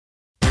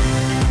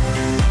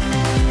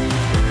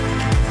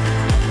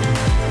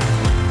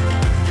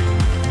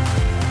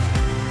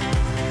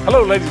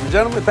Hello, ladies and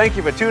gentlemen. Thank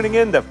you for tuning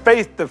in to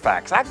Faith to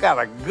Facts. I got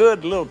a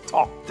good little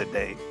talk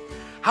today.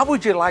 How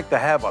would you like to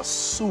have a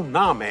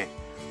tsunami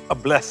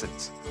of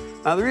blessings?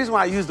 Now, the reason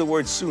why I use the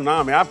word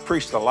tsunami, I've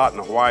preached a lot in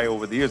Hawaii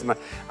over the years.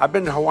 I've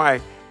been to Hawaii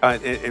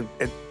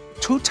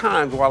two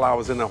times while I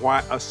was in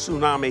Hawaii, a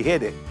tsunami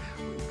hit it.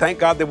 Thank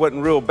God they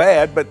wasn't real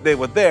bad, but they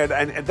were there,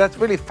 and that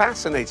really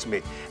fascinates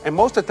me. And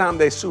most of the time,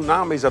 they're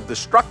tsunamis of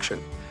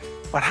destruction.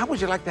 But how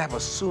would you like to have a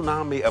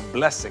tsunami of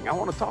blessing? I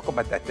want to talk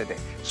about that today.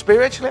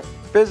 Spiritually,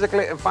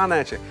 physically, and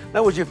financially. In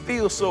other words, you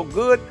feel so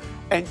good,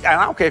 and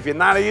I don't care if you're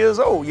 90 years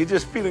old, you're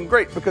just feeling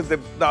great because the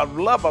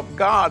love of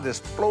God is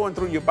flowing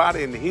through your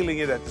body and healing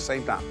it at the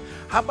same time.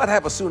 How about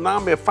have a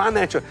tsunami of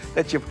financial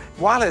that your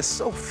wallet is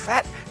so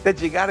fat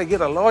that you got to get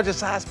a larger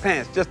size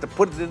pants just to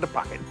put it in the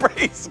pocket?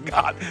 Praise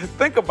God.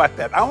 Think about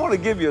that. I want to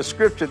give you a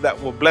scripture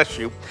that will bless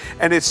you,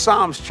 and it's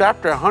Psalms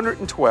chapter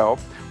 112,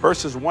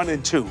 verses 1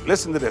 and 2.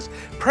 Listen to this.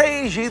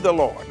 Praise ye the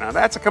Lord. Now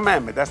that's a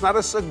commandment. That's not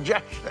a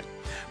suggestion.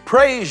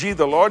 Praise ye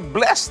the Lord.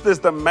 Blessed is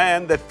the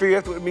man that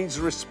feareth, which means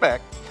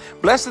respect.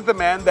 Blessed is the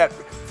man that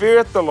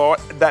feareth the Lord,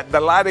 that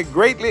delighteth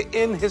greatly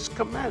in his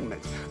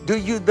commandments. Do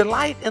you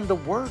delight in the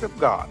word of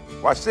God?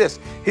 Watch this.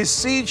 His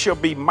seed shall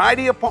be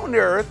mighty upon the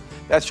earth.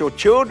 That's your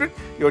children,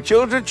 your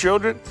children's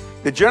children.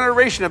 The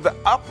generation of the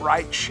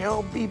upright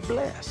shall be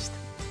blessed.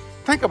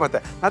 Think about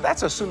that. Now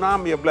that's a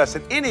tsunami of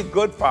blessing. Any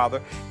good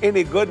father,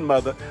 any good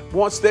mother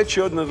wants their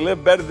children to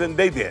live better than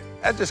they did.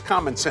 That's just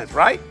common sense,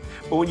 right?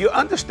 But when you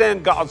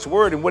understand God's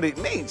word and what it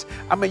means,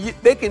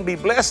 they can be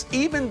blessed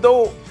even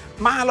though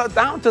mile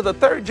down to the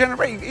third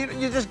generation.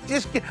 You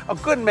just get a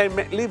good man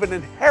leave an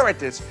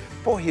inheritance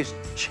for his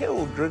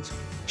children's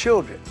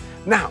children.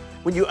 Now,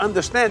 when you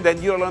understand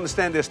that, you'll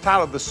understand this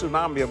title, the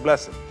tsunami of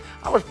blessing.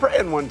 I was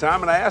praying one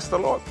time and I asked the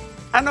Lord,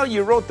 I know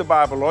you wrote the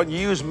Bible, Lord. You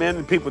use men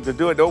and people to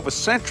do it over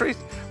centuries.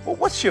 Well,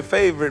 what's your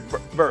favorite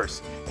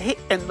verse?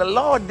 And the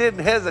Lord didn't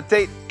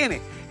hesitate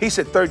any. He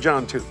said 3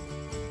 John 2.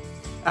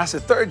 I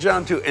said 3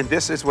 John 2, and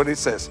this is what it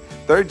says.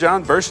 3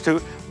 John verse 2,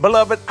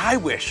 Beloved, I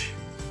wish.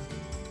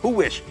 Who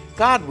wish?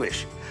 God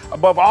wish.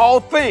 Above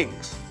all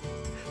things,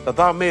 that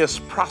thou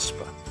mayest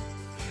prosper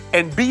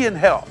and be in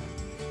health,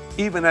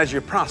 even as you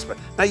prosper.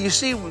 Now you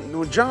see,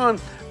 when John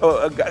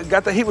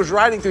got that, he was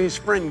writing to his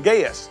friend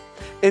Gaius.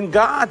 In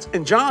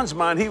John's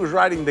mind, he was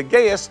writing to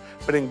Gaius,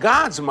 but in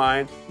God's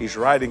mind, he's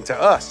writing to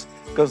us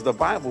because the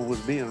Bible was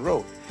being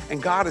wrote.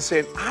 And God is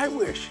saying, I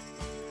wish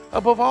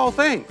above all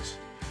things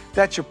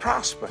that you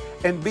prosper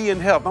and be in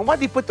health. Now, why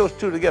did he put those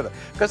two together?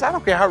 Because I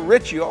don't care how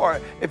rich you are,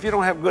 if you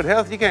don't have good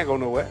health, you can't go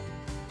nowhere.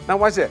 Now,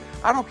 what's that?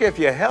 I don't care if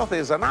your health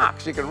is an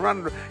ox. You can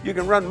run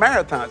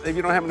marathons. If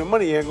you don't have any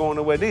money, you ain't going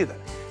nowhere neither.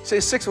 See,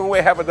 6 one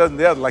way, half a dozen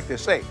the other, like they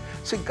say.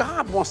 See,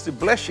 God wants to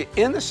bless you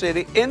in the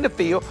city, in the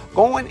field,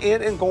 going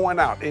in and going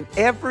out, in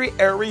every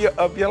area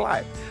of your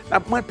life. Now,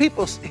 when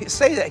people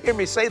say that, hear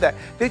me say that,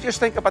 they just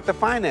think about the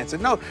finances.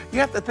 No, you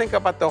have to think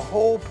about the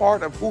whole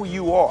part of who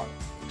you are.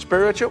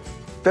 Spiritual,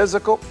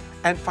 physical,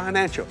 and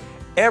financial.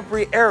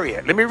 Every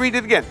area. Let me read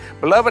it again.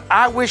 Beloved,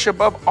 I wish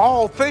above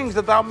all things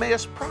that thou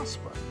mayest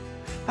prosper.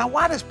 Now,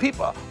 why are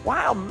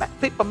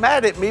people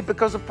mad at me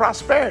because of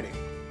prosperity?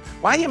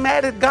 Why are you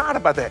mad at God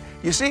about that?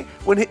 You see,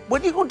 what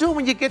are you going to do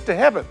when you get to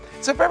heaven?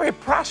 It's a very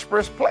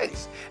prosperous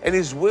place, and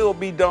His will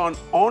be done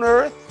on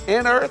earth,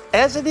 in earth,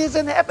 as it is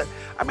in heaven.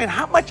 I mean,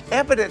 how much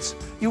evidence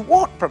you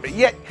want from it?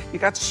 Yet, you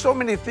got so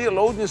many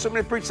theologians, so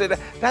many preachers say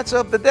that's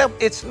of the devil.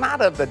 It's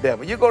not of the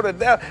devil. You go to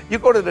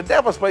the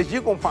devil's place,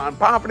 you're going to find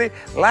poverty,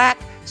 lack,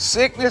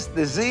 sickness,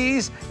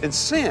 disease, and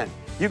sin.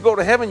 You go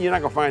to heaven, you're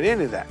not going to find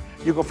any of that.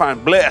 You're going to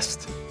find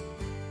blessed,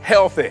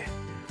 healthy,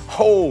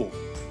 whole,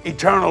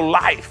 eternal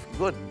life.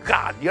 Good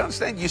God, you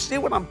understand? You see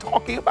what I'm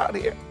talking about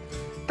here?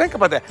 Think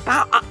about that.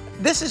 Now,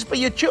 this is for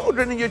your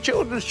children and your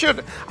children's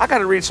children. I got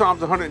to read Psalms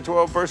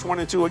 112, verse 1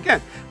 and 2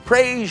 again.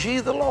 Praise ye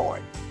the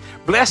Lord.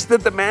 Blessed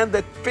is the man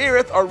that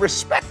feareth or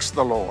respects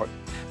the Lord,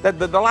 that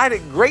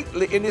delighteth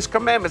greatly in His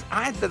commandments.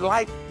 I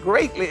delight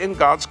greatly in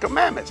God's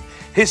commandments.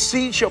 His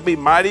seed shall be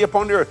mighty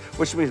upon the earth,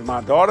 which means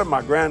my daughter,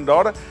 my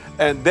granddaughter,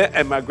 and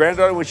my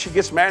granddaughter, when she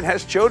gets married and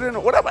has children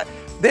or whatever,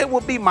 they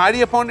will be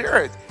mighty upon the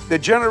earth. The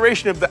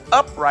generation of the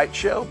upright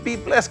shall be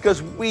blessed,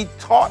 because we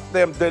taught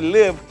them to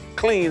live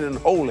clean and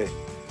holy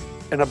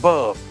and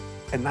above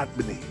and not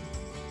beneath.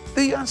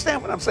 Do you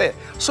understand what I'm saying?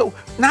 So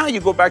now you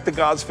go back to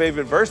God's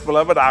favorite verse,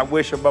 beloved, I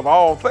wish above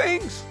all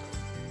things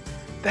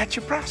that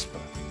you prosper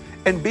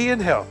and be in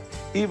health,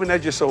 even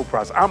as your soul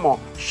prospers. I'm going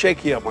to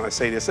shake you up when I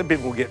say this. Some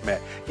people will get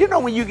mad. You know,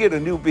 when you get a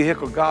new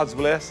vehicle, God's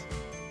blessed.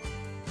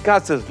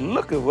 God says,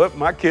 look at what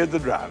my kids are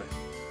driving.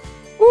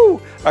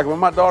 Woo! Like when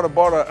my daughter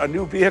bought a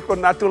new vehicle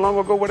not too long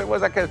ago, what it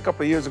was, a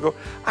couple of years ago,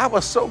 I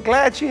was so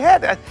glad she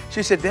had that.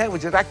 She said, Dad,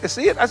 would you like to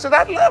see it? I said,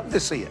 I'd love to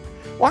see it.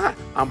 Why?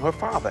 I'm her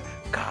father.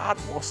 God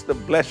wants to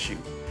bless you.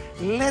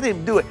 Let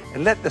Him do it,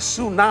 and let the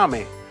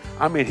tsunami,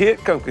 here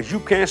it comes, because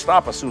you can't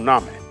stop a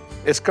tsunami.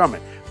 It's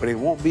coming, but it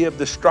won't be of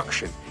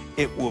destruction.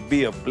 It will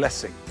be of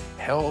blessing,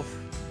 health,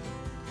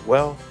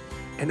 wealth,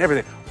 and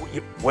everything.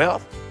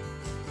 Wealth,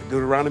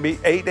 Deuteronomy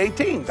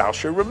 8:18, thou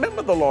shalt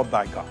remember the Lord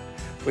thy God,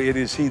 for it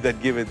is he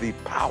that giveth thee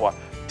power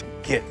to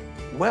get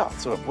wealth.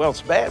 So if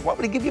wealth's bad, why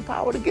would he give you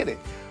power to get it?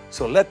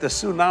 So let the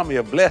tsunami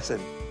of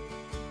blessing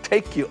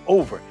take you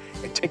over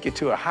and take you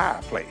to a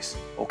higher place,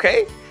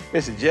 okay?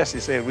 This is Jesse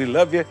saying we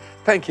love you.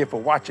 Thank you for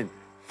watching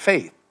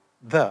Faith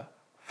the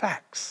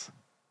Facts.